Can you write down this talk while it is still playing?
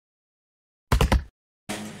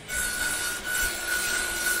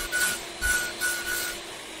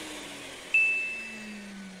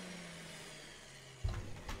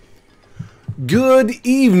Good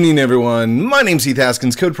evening, everyone. My name's Heath,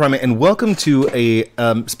 Haskins, Code Primate, and welcome to a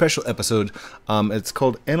special episode. It's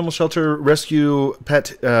called Animal Shelter Rescue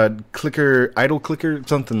Pet Clicker, Idle Clicker,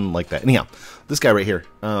 something like that. Anyhow, this guy right here,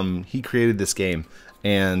 he created this game,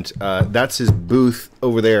 and that's his booth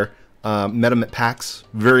over there. Met him at PAX.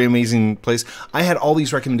 Very amazing place. I had all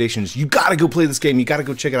these recommendations. You gotta go play this game. You gotta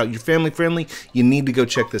go check it out. You're family friendly. You need to go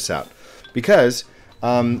check this out because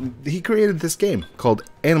he created this game called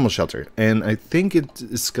Animal Shelter, and I think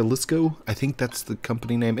it's Scalisco. I think that's the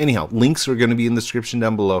company name. Anyhow, links are going to be in the description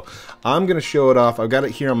down below. I'm going to show it off. I've got it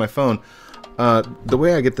here on my phone. The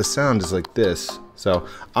way I get the sound is like this. So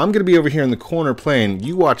I'm going to be over here in the corner playing.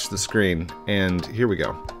 You watch the screen, and here we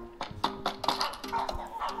go.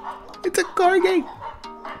 It's a corgi.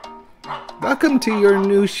 Welcome to your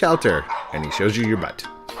new shelter. And he shows you your butt.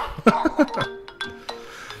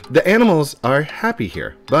 The animals are happy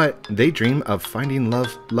here, but they dream of finding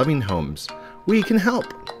loving homes. We can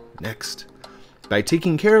help. Next. By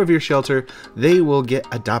taking care of your shelter, they will get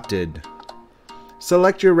adopted.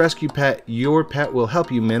 Select your rescue pet. Your pet will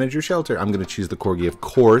help you manage your shelter. I'm going to choose the corgi, of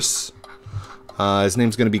course. His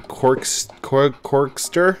name's going to be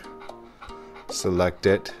Corkster. Select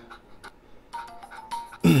it.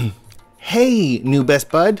 Hey, new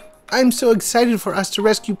best bud. I'm so excited for us to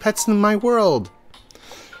rescue pets in my world.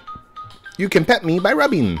 You can pet me by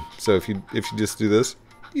rubbing. So if you just do this,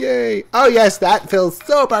 yay! Oh yes, that feels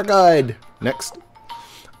super good. Next,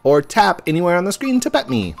 or tap anywhere on the screen to pet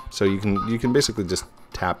me. So you can basically just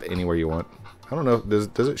tap anywhere you want. I don't know.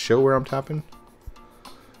 Does it show where I'm tapping?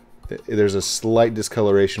 There's a slight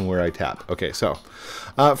discoloration where I tap. Okay, so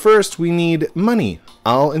first we need money.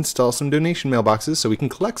 I'll install some donation mailboxes so we can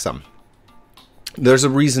collect some. There's a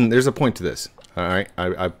reason. There's a point to this. All right,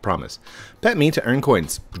 I promise. Pet me to earn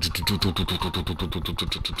coins.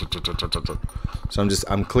 So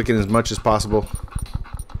I'm clicking as much as possible.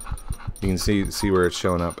 You can see where it's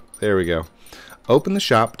showing up. There we go. Open the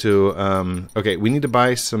shop to okay, we need to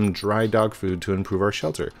buy some dry dog food to improve our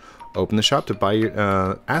shelter. Open the shop to buy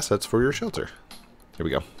your assets for your shelter. There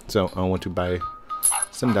we go. So I want to buy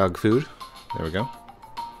some dog food. There we go.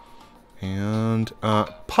 And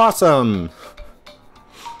possum.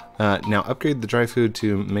 Now upgrade the dry food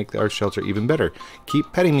to make our shelter even better.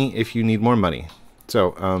 Keep petting me if you need more money.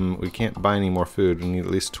 So we can't buy any more food. We need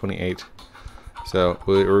at least 28. So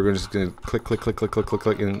we're just gonna click.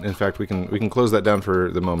 And in fact, we can close that down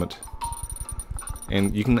for the moment.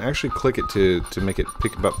 And you can actually click it to make it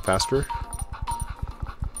pick it up faster.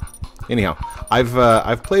 Anyhow,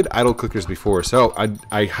 I've played idle clickers before, so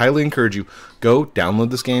I highly encourage you, go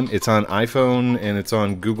download this game. It's on iPhone and it's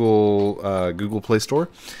on Google Play Store.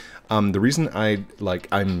 The reason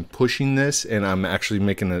I'm pushing this and I'm actually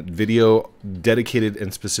making a video dedicated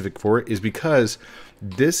and specific for it is because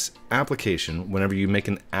this application, whenever you make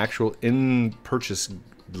an actual in-game purchase,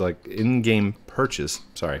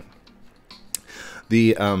 sorry,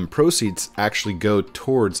 the proceeds actually go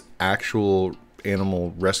towards actual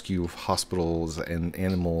animal rescue hospitals and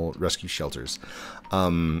animal rescue shelters.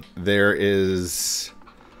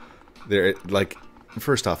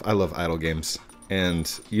 First off, I love idle games.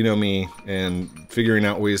 And you know me, and figuring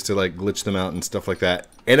out ways to glitch them out and stuff like that.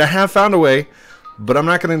 And I have found a way, but I'm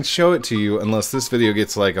not going to show it to you unless this video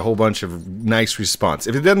gets a whole bunch of nice response.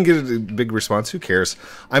 If it doesn't get a big response, who cares?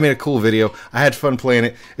 I made a cool video. I had fun playing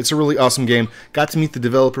it. It's a really awesome game. Got to meet the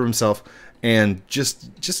developer himself, and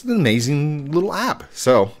just an amazing little app.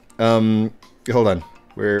 So, hold on.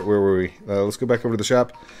 Where were we? Let's go back over to the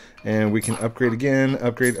shop, and we can upgrade again.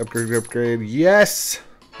 Upgrade. Yes!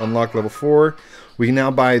 Unlock level 4. We can now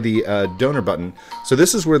buy the donor button. So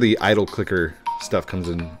this is where the idle clicker stuff comes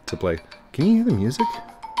into play. Can you hear the music?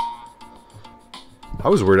 I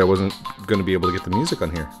was worried I wasn't going to be able to get the music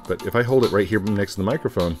on here. But if I hold it right here next to the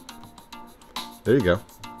microphone, there you go.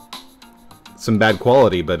 Some bad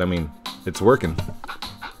quality, but I mean, it's working.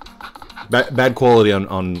 Bad quality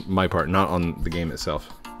on my part, not on the game itself.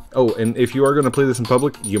 Oh, and if you are going to play this in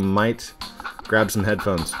public, you might grab some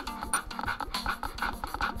headphones.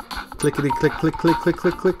 Clickety click click click click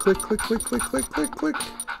click click click click click click click click click.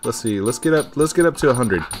 Let's see. Let's get up to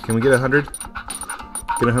 100. Can we get 100?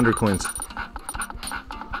 Get 100 coins.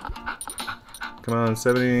 Come on,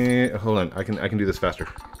 70. Hold on. I can do this faster.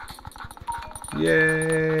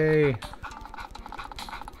 Yay!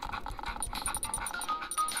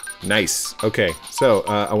 Nice. Okay. So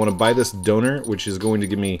I want to buy this donor, which is going to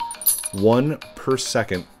give me 1 per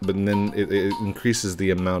second, but then it increases the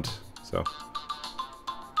amount. So.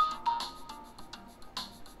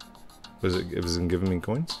 Was it giving me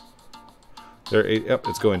coins? There, yep,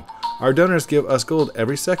 it's going. Our donors give us gold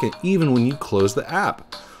every second, even when you close the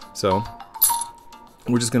app. So,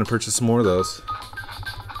 We're just going to purchase some more of those.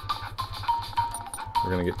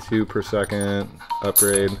 We're going to get 2 per second.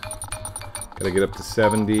 Upgrade. Got to get up to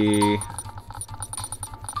 70.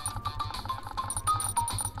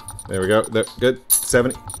 There we go. Good.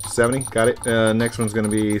 70. Got it. Next one's going to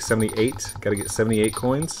be 78. Got to get 78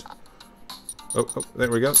 coins. Oh, there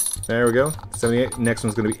we go. There we go. 78. Next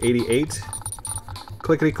one's going to be 88.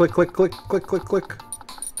 Clickety click, click, click, click, click, click.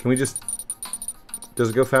 Can we just... Does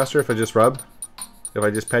it go faster if I just rub? If I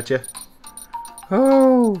just pet you?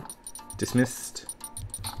 Oh! Dismissed.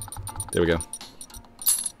 There we go.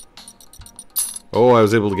 Oh, I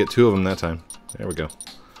was able to get 2 of them that time. There we go.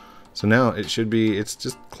 So now it should be, it's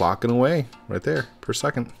just clocking away right there per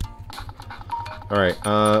second. Alright,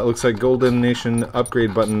 it looks like Golden Nation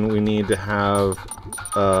upgrade button. We need to have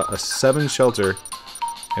a 7 shelter,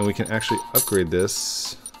 and we can actually upgrade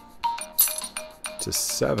this to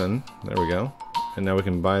 7. There we go. And now we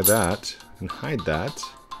can buy that and hide that.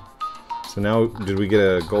 So now, did we get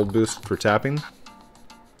a gold boost for tapping?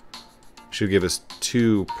 Should give us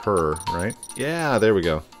 2 per, right? Yeah, there we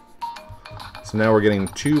go. So now we're getting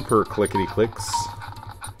 2 per clickety clicks.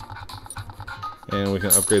 And we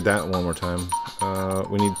can upgrade that one more time.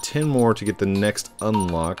 We need 10 more to get the next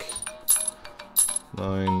unlock.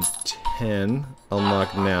 9, 10.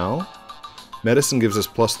 Unlock now. Medicine gives us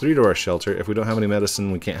 +3 to our shelter. If we don't have any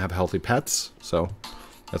medicine, we can't have healthy pets. So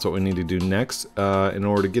that's what we need to do next. In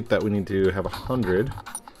order to get that, we need to have 100.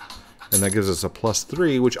 And that gives us a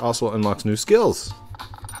 +3, which also unlocks new skills.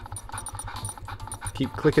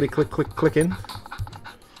 Keep clickety click click clicking.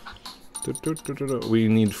 We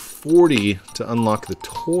need 40 to unlock the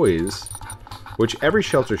toys, which every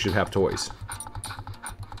shelter should have toys.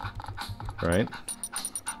 Right?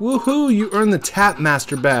 Woohoo! You earned the Tap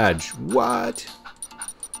Master badge. What?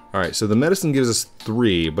 Alright, so the medicine gives us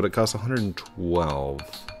 3, but it costs 112.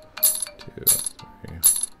 2, 3,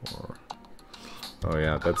 4. Oh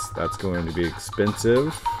yeah, that's going to be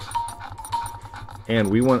expensive. And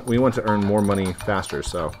we want to earn more money faster,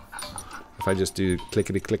 so if I just do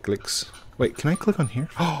clickety click clicks. Wait, can I click on here?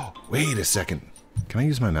 Oh, wait a second. Can I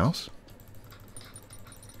use my mouse?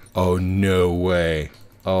 Oh, no way.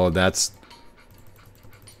 Oh, that's...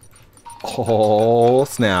 Oh,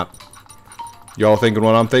 snap. Y'all thinking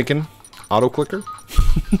what I'm thinking? Auto clicker?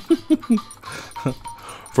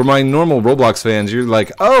 For my normal Roblox fans, you're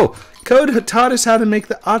like, oh, Code taught us how to make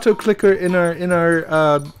the auto clicker in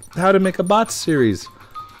our how to make a bot series.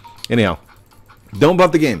 Anyhow, don't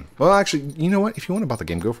bot the game. Well, actually, you know what? If you want to bot the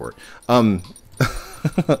game, go for it.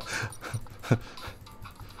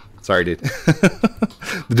 Sorry, dude.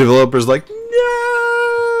 The developer's like,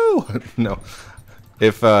 no, no.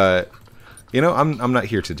 If you know, I'm not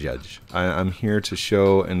here to judge. I'm here to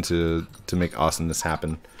show and to make awesomeness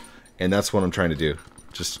happen, and that's what I'm trying to do.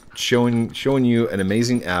 Just showing you an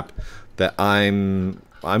amazing app that I'm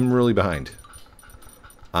really behind.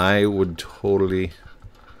 I would totally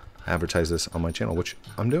advertise this on my channel, which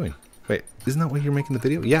I'm doing. Wait, isn't that why you're making the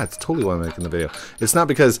video? Yeah, it's totally why I'm making the video. It's not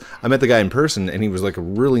because I met the guy in person and he was like a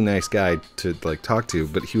really nice guy to like talk to,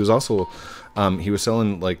 but he was also he was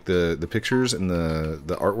selling like the pictures and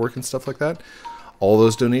the artwork and stuff like that. All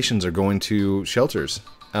those donations are going to shelters.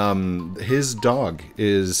 His dog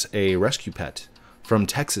is a rescue pet from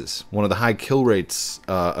Texas, one of the high kill rates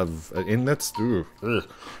and that's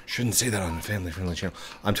shouldn't say that on the family-friendly channel.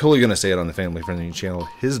 I'm totally gonna say it on the family-friendly channel.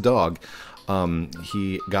 His dog,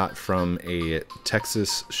 he got from a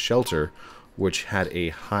Texas shelter, which had a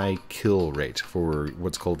high kill rate for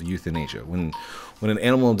what's called euthanasia. When an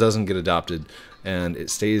animal doesn't get adopted and it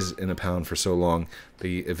stays in a pound for so long,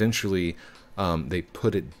 they eventually they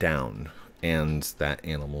put it down, and that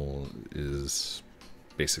animal is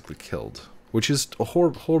basically killed. Which is a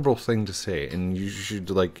horrible thing to say, and you should,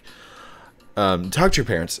 like, talk to your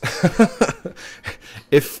parents.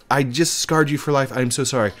 If I just scarred you for life, I'm so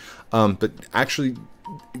sorry. But actually,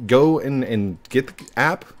 go and get the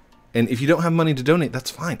app, and if you don't have money to donate,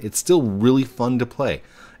 that's fine. It's still really fun to play.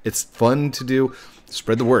 It's fun to do.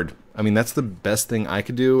 Spread the word. I mean, that's the best thing I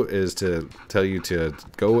could do, is to tell you to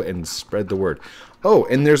go and spread the word. Oh,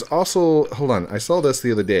 and there's also, hold on, I saw this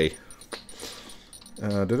the other day.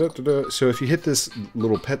 So if you hit this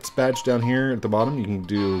little pets badge down here at the bottom, you can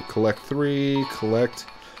do collect 3, collect.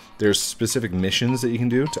 There's specific missions that you can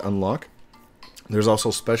do to unlock. There's also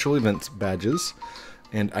special events badges,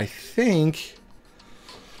 and I think,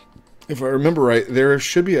 if I remember right, there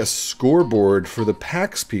should be a scoreboard for the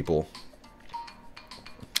PAX people.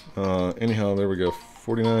 Anyhow, there we go.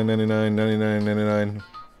 $49.99, $99.99.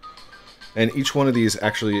 And each one of these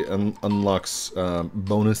actually unlocks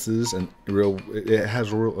bonuses and it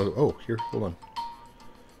has real. Oh, here, hold on.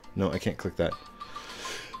 No, I can't click that.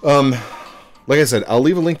 Like I said, I'll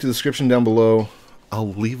leave a link to the description down below.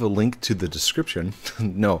 I'll leave a link to the description.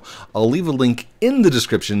 No, I'll leave a link in the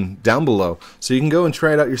description down below so you can go and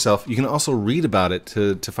try it out yourself. You can also read about it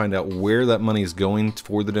to find out where that money is going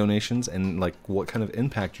for the donations and like what kind of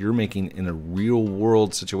impact you're making in a real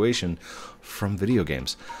world situation from video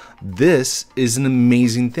games. This is an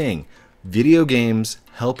amazing thing. Video games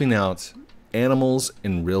helping out animals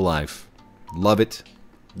in real life. Love it.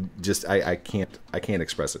 Just I can't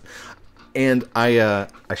express it. And I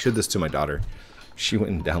showed this to my daughter. She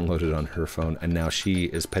went and downloaded it on her phone, and now she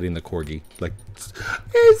is petting the corgi. Like,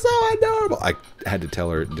 it's so adorable. I had to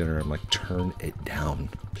tell her at dinner, I'm like, turn it down,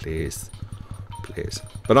 please. Please.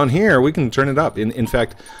 But on here, we can turn it up. In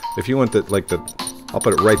fact, if you want I'll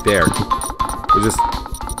put it right there.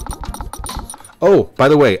 Oh, by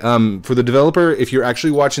the way, for the developer, if you're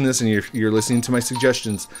actually watching this and you're listening to my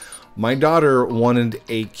suggestions, my daughter wanted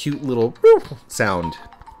a cute little sound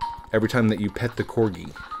every time that you pet the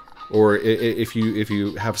corgi. Or if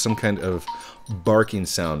you have some kind of barking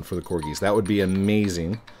sound for the corgis, that would be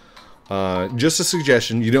amazing. Just a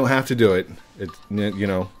suggestion. You don't have to do it. You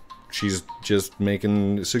know, she's just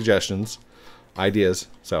making suggestions, ideas.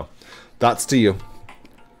 So, thoughts to you.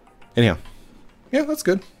 Anyhow, yeah, that's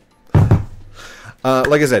good.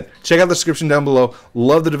 Like I said, check out the description down below.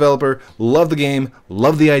 Love the developer, love the game,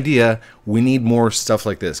 love the idea. We need more stuff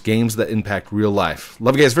like this. Games that impact real life.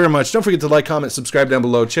 Love you guys very much. Don't forget to like, comment, subscribe down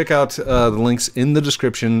below. Check out the links in the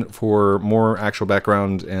description for more actual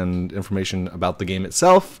background and information about the game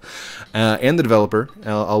itself and the developer.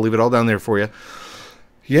 I'll leave it all down there for you.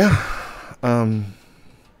 Yeah.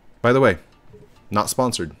 By the way, not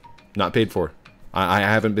sponsored, not paid for. I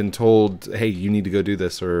haven't been told, hey, you need to go do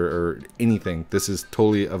this or anything. This is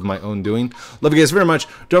totally of my own doing. Love you guys very much.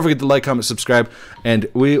 Don't forget to like, comment, subscribe, and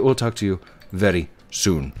we will talk to you very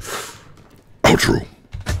soon. Outro.